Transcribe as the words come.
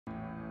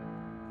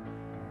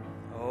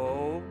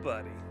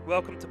buddy.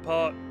 Welcome to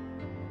part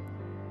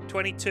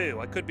 22.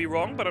 I could be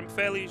wrong, but I'm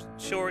fairly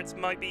sure it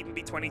might even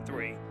be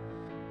 23.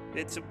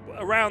 It's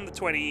around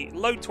the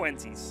low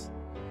 20s.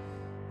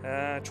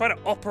 Try to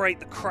operate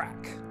the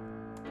crack.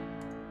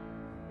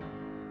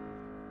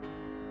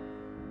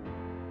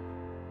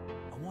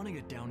 I want to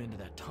get down into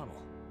that tunnel,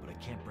 but I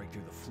can't break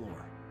through the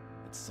floor.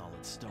 It's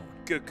solid stone.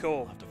 Good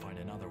call. I'll have to find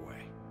another way.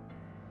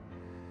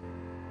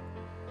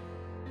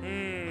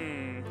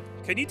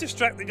 Can you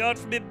distract the guard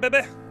from me,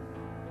 baby?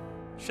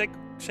 Shake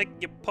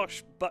your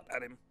posh butt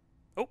at him.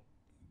 Oh.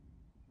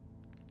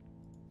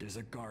 There's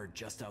a guard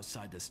just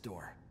outside this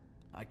door.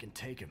 I can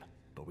take him,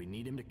 but we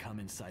need him to come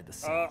inside the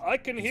cell. I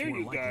can He's hear more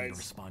you likely guys. to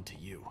respond to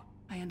you.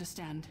 I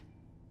understand.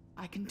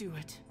 I can do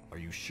it. Are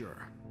you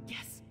sure?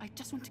 Yes, I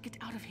just want to get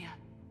out of here.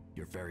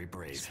 You're very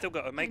brave. Still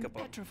got her makeup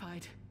I'm on.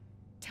 petrified.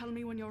 Tell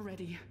me when you're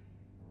ready.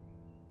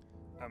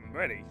 I'm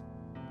ready.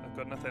 I've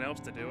got nothing else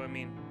to do. I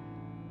mean...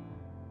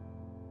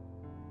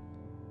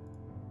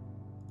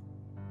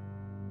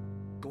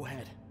 Go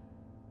ahead.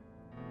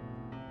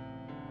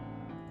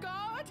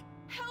 God,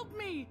 help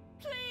me!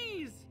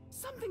 Please!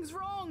 Something's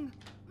wrong!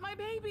 My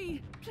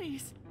baby!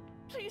 Please!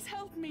 Please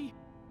help me!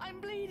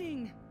 I'm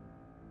bleeding!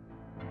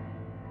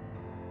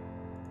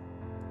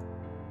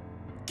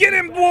 Get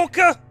him,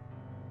 Walker!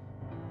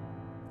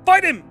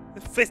 Fight him!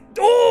 Fist.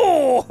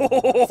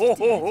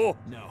 Oh!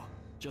 No.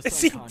 Just Is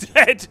he unconscious.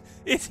 dead?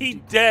 Is he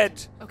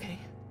dead? Okay.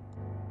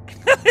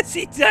 Is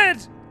he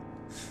dead?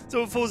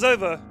 Someone falls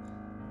over.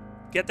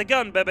 Get the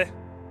gun, baby.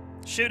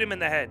 Shoot him in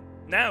the head.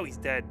 Now he's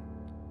dead.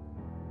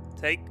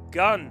 Take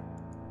gun.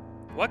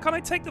 Why can't I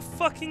take the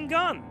fucking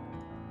gun?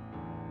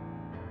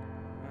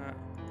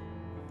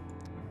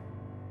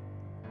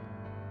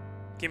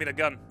 Give me the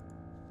gun.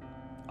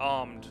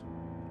 Armed.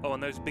 Oh,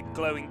 and those big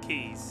glowing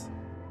keys.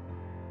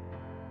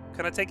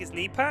 Can I take his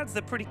knee pads?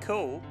 They're pretty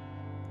cool.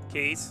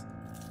 Keys.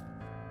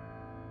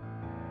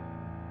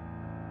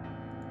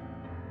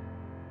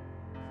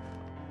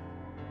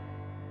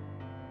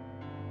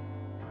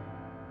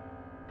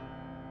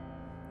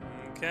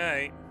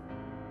 Okay.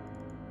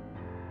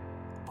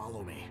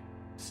 Follow me.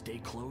 Stay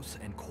close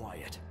and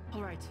quiet.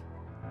 All right.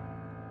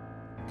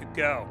 Good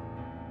go.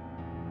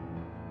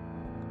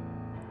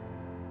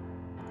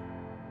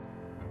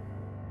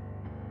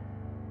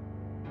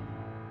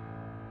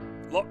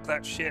 Lock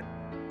that shit.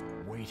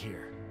 Wait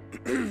here.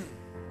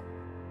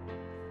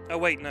 Oh,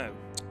 wait, no.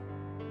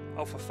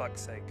 Oh, for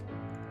fuck's sake.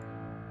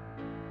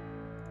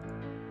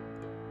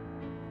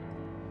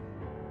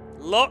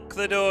 Lock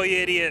the door, you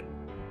idiot.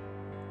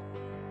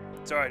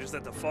 Sorry, I just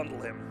had to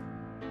fondle him.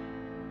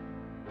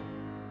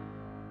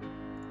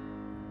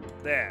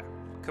 There.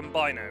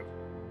 Combino.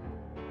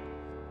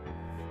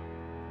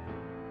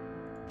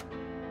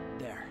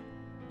 There.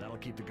 That'll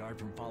keep the guard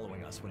from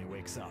following us when he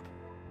wakes up.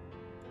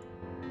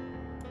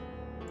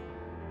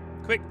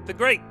 Quick, the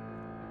grate.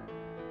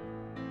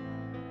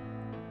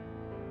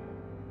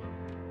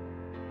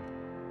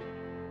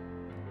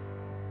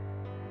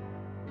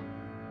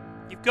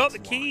 You've got the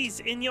It's keys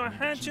locked. in your The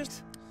hand, keys.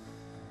 just...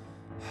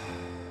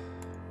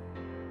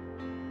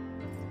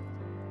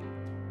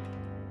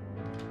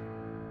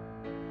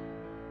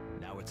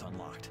 Now it's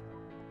unlocked.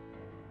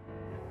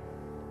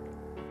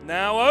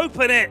 Now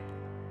open it!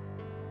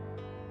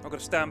 I've got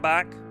to stand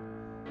back.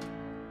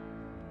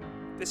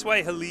 This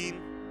way, Helene.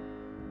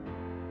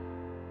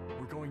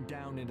 We're going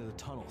down into the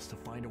tunnels to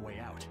find a way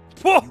out.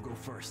 Whoa! You go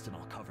first and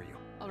I'll cover you.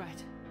 All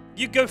right.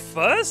 You go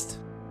first?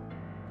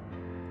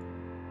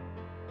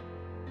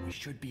 We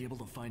should be able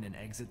to find an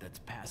exit that's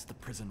past the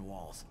prison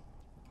walls.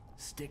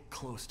 Stick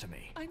close to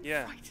me. I'm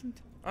Yeah.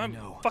 frightened. I'm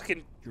No, fucking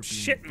You're being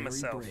shitting very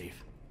myself.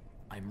 brave.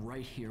 I'm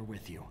right here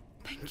with you.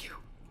 Thank you.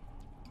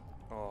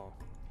 Oh.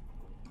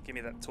 Give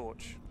me that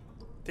torch.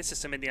 This is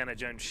some Indiana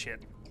Jones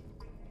shit.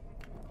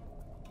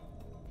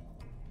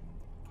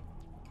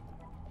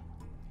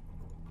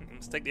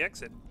 Let's take the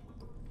exit.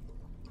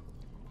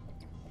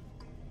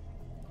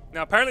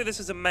 Now, apparently this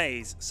is a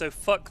maze, so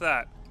fuck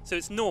that. So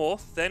it's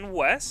north, then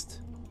west.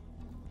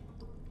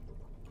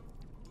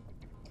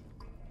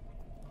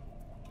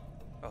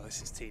 Oh,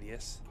 this is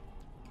tedious.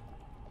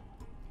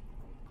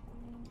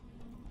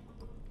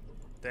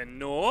 Then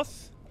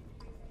north.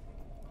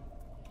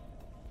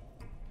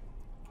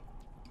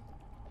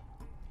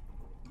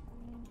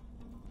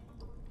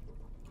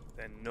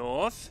 Then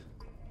north.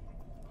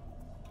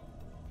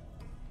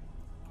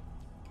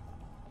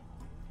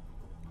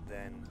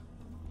 Then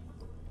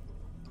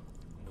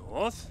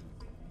north.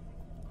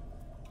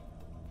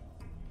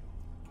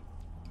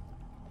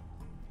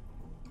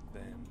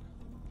 Then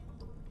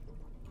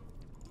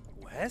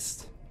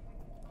west.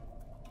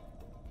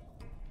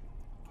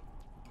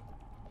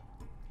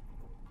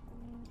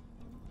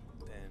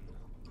 Then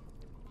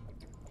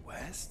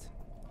west.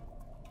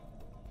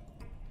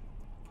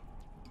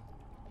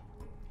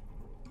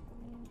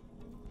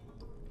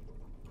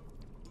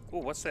 Oh,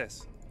 what's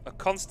this? A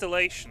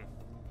constellation.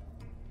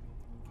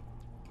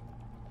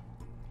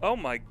 Oh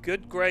my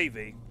good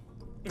gravy.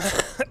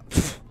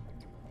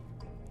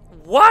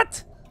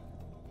 What?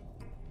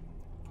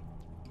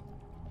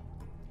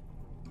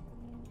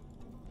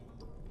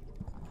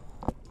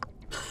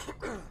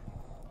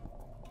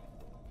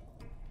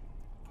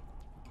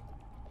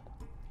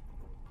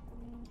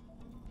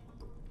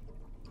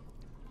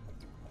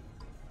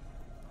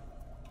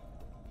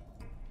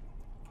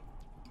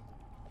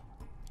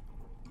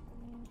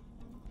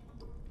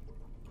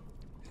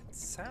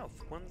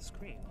 south, one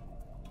screen.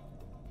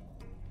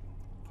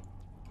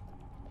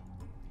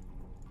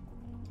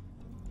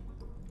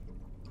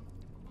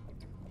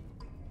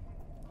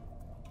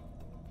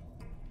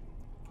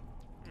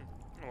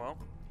 Oh well.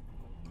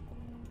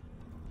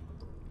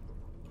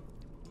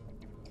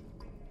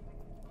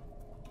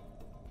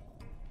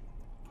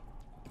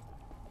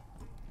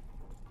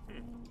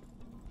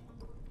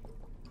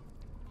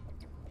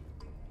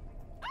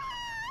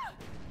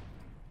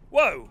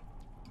 Whoa!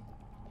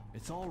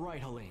 It's all right,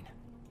 Helene.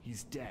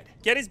 He's dead.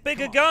 Get his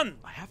bigger Come on. gun!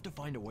 I have to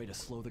find a way to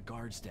slow the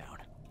guards down,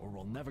 or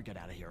we'll never get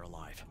out of here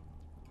alive.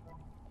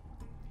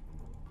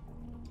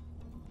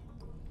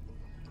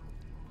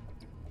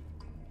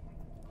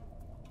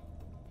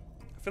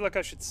 I feel like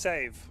I should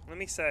save. Let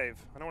me save.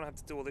 I don't want to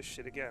have to do all this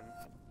shit again.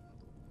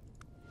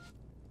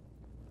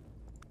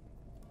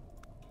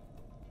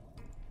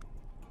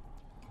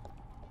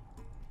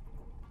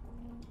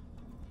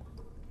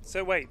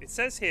 So wait, it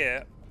says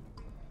here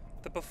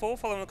that before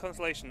following the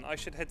constellation, I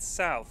should head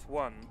south,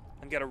 one,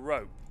 and get a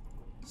rope.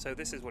 So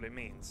this is what it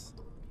means.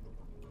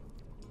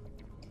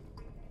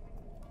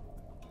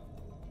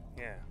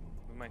 Yeah,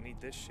 we might need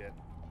this shit.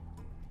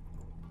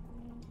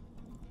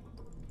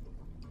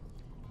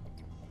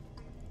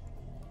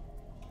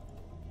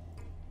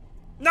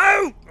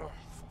 No! Oh,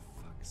 for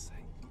fuck's sake.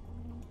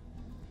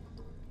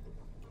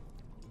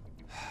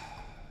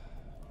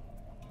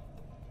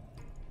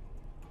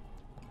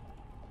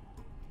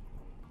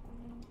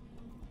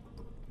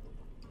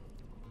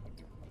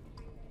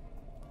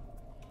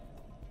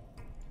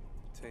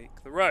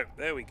 Take the rope.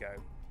 There we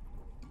go.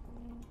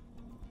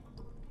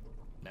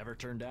 Never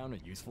turn down a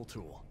useful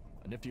tool.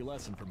 A nifty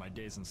lesson for my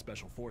days in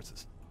Special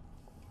Forces.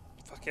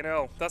 Fucking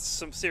hell. That's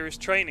some serious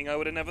training. I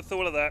would have never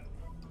thought of that.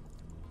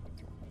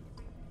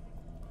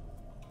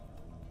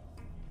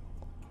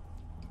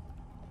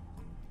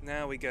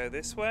 Now we go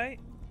this way.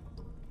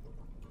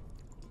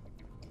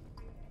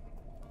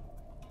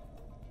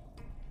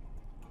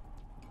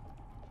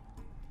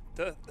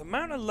 The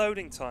amount of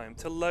loading time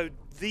to load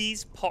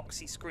these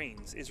poxy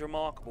screens is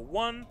remarkable.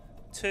 1,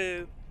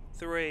 2,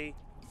 3,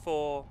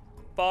 4,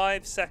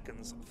 5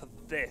 seconds for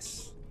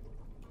this.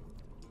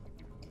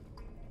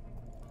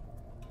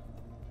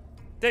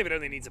 David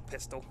only needs a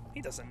pistol.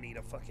 He doesn't need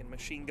a fucking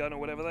machine gun or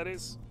whatever that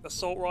is.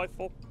 Assault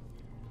rifle.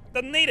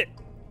 Doesn't need it.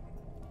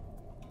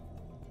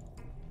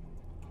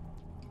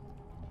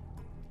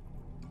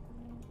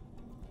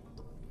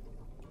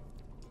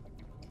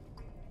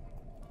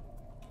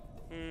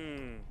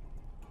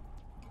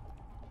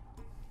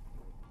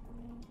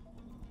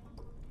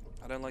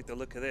 I don't like the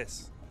look of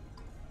this.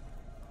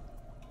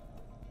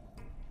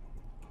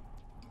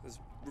 There's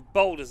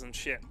boulders and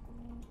shit.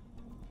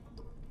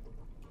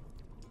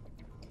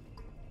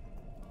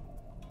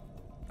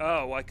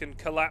 Oh, I can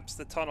collapse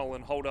the tunnel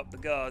and hold up the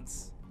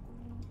guards.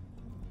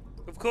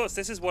 Of course,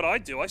 this is what I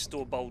do. I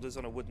store boulders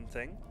on a wooden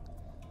thing.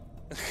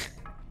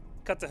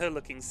 Cut to her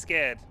looking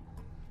scared.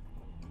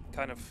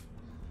 Kind of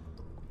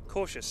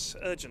cautious,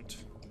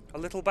 urgent, a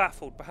little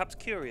baffled, perhaps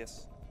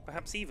curious.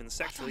 Perhaps even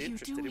sexually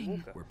interested in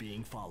Walker. We're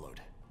being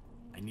followed.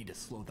 I need to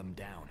slow them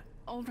down.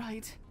 All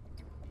right.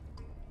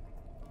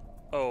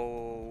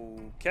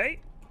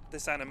 Okay.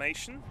 This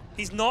animation.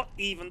 He's not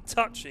even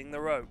touching the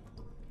rope.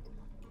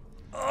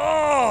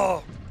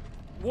 Oh!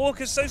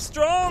 Walker's so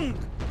strong!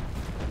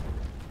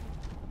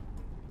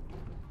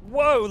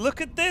 Whoa, look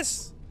at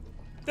this!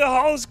 The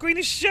whole screen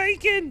is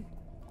shaking!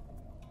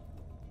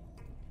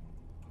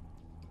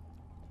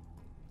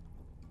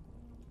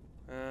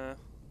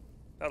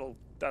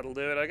 That'll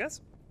do it, I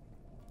guess.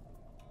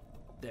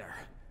 There.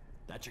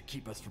 That should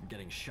keep us from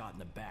getting shot in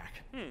the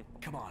back.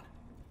 Come on.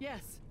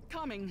 Yes,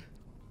 coming.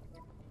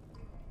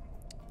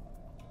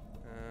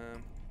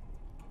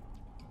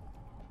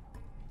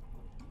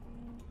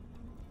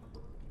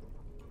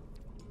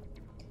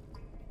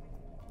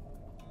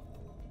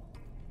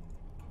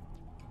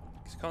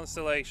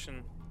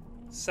 Constellation.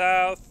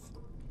 South.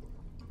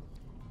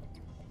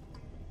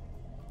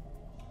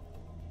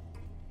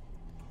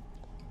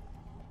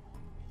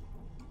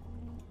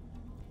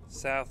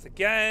 South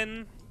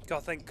again.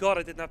 God, thank God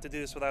I didn't have to do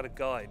this without a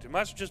guide.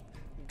 Imagine just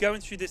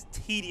going through this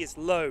tedious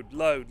load.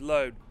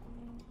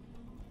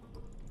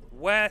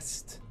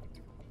 West.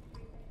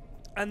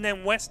 And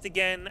then west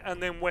again,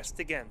 and then west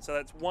again. So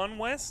that's 1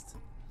 west.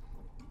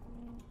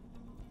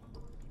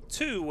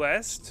 2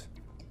 west.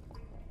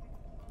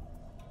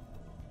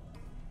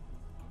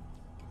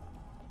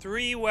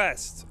 3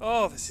 west.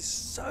 Oh, this is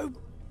so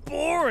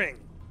boring.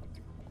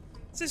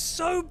 This is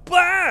so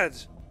bad.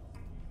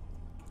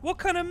 What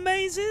kind of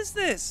maze is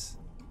this?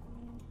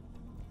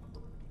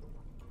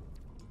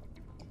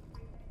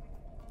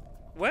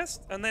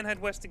 West, and then head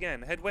west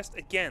again. Head west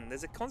again.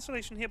 There's a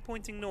constellation here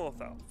pointing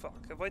north. Oh,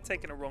 fuck. Have I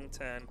taken a wrong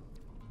turn?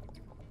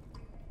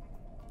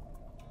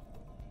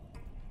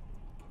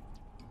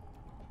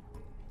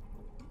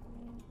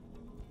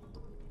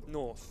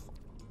 North.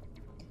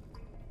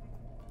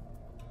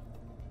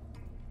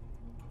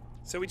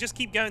 So we just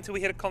keep going until we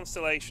hit a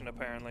constellation,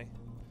 apparently.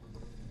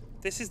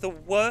 This is the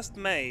worst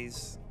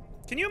maze.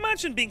 Can you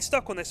imagine being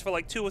stuck on this for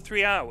like 2 or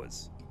 3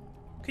 hours?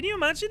 Can you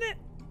imagine it?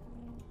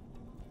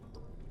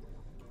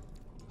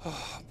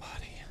 Oh,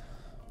 buddy.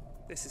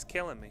 This is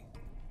killing me.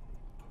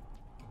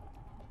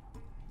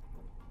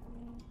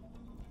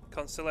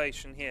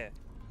 Constellation here.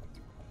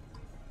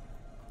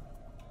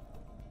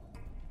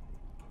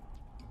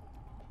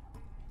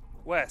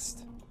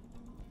 West.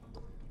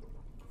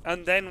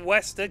 And then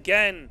west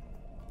again.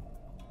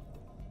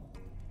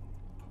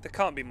 There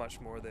can't be much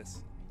more of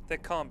this. There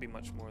can't be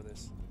much more of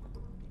this.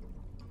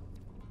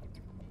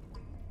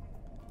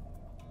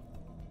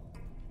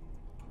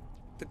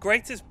 The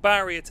greatest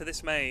barrier to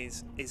this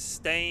maze is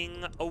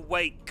staying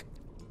awake.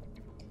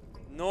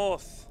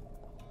 North.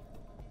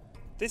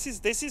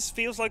 This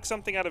feels like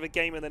something out of a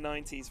game in the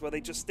 90s where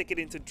they just stick it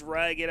in to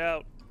drag it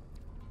out.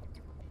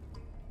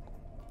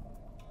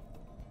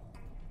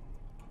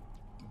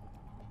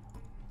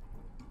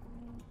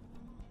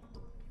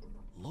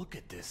 Look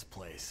at this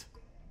place.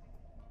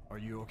 Are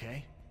you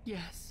okay?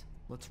 Yes.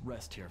 Let's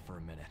rest here for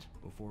a minute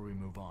before we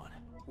move on.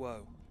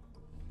 Whoa.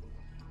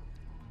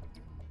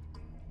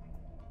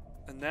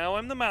 And now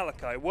I'm the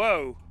Malachi.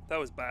 Whoa, that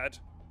was bad.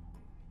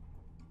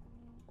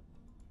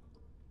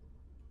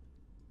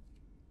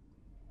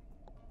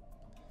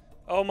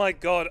 Oh my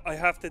god, I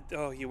have to...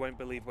 Oh, you won't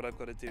believe what I've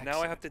got to do.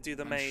 Now I have to do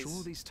the maze. I'm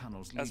sure these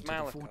tunnels lead as to the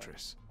Malachi.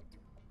 fortress.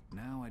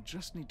 Now I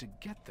just need to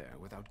get there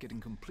without getting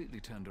completely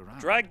turned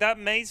around. Drag that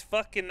maze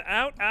fucking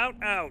out, out,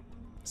 out.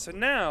 So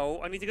now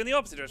I need to go in the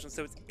opposite direction.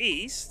 So it's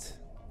east.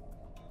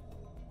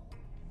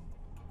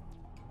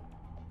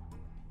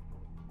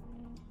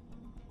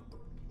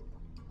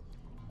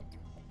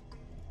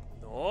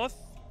 North.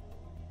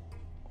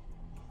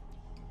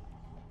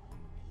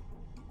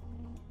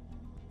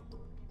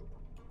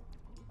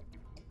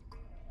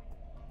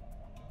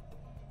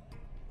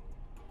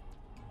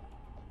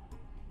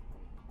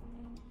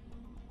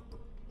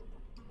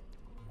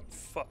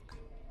 Fuck.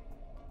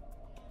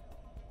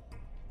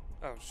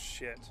 Oh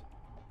shit.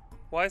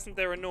 Why isn't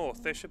there a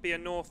north? There should be a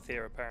north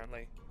here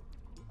apparently.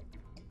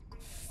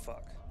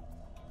 Fuck.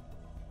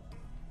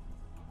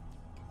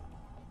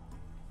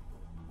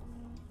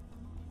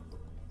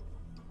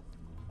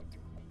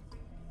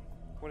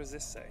 What does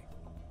this say?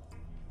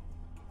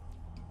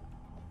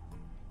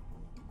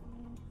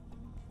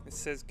 It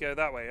says go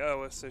that way.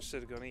 Oh, so it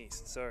should have gone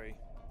east. Sorry.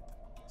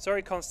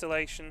 Sorry,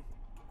 Constellation.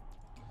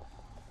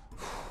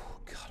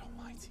 God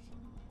almighty.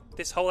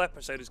 This whole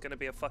episode is going to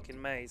be a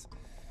fucking maze.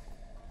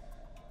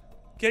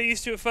 Get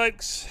used to it,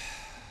 folks.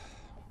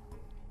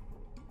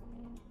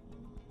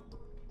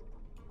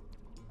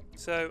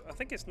 So, I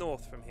think it's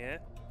north from here.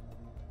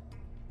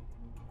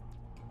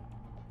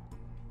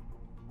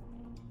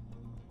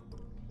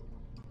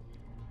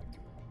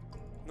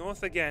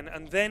 North again,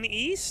 and then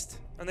east?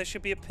 And there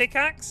should be a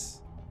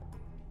pickaxe?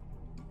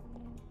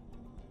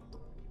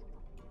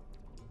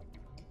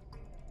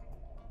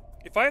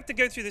 If I have to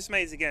go through this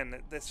maze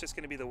again, that's just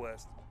going to be the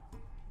worst.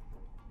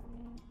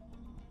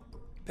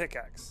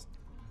 Pickaxe.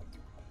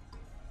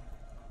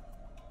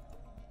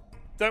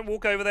 Don't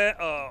walk over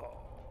there. Oh,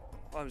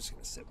 I'm just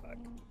going to sit back.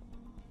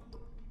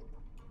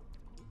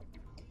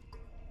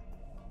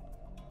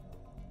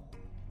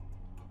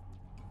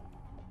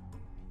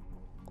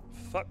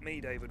 Fuck me,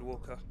 David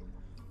Walker.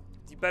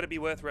 You better be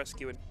worth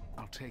rescuing.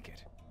 I'll take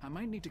it. I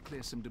might need to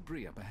clear some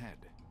debris up ahead.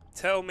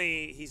 Tell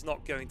me he's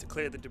not going to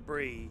clear the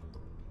debris.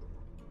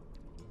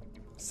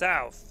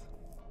 South.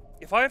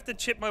 If I have to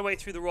chip my way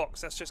through the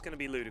rocks, that's just going to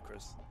be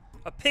ludicrous.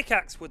 A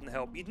pickaxe wouldn't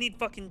help. You'd need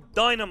fucking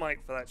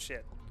dynamite for that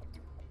shit.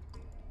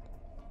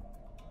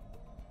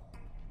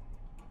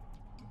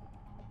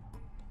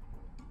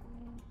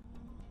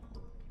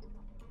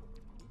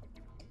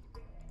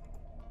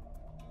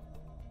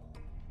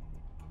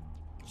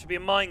 Should be a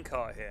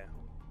minecart here.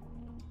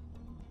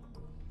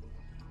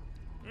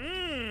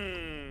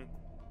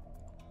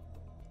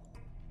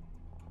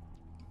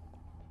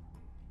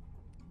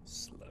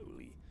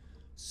 Slowly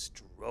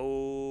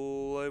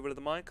stroll over to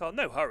the minecart.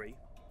 No hurry.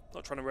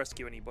 Not trying to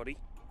rescue anybody.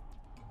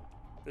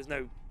 There's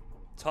no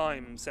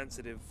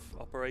time-sensitive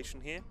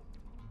operation here.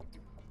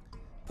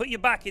 Put your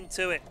back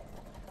into it.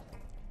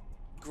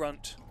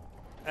 Grunt.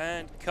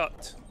 And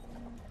cut.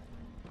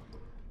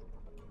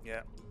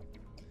 Yeah.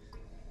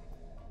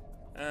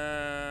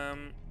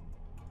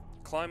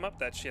 Climb up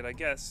that shit, I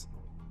guess.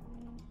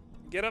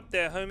 Get up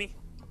there, homie.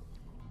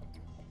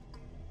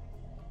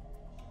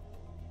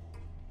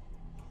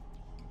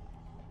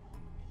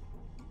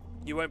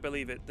 You won't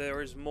believe it.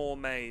 There is more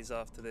maze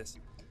after this.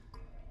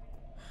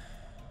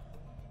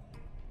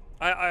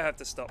 I have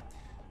to stop.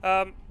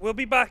 We'll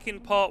be back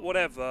in part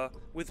whatever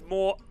with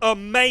more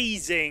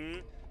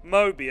amazing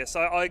Moebius.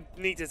 I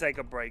need to take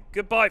a break.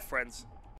 Goodbye, friends.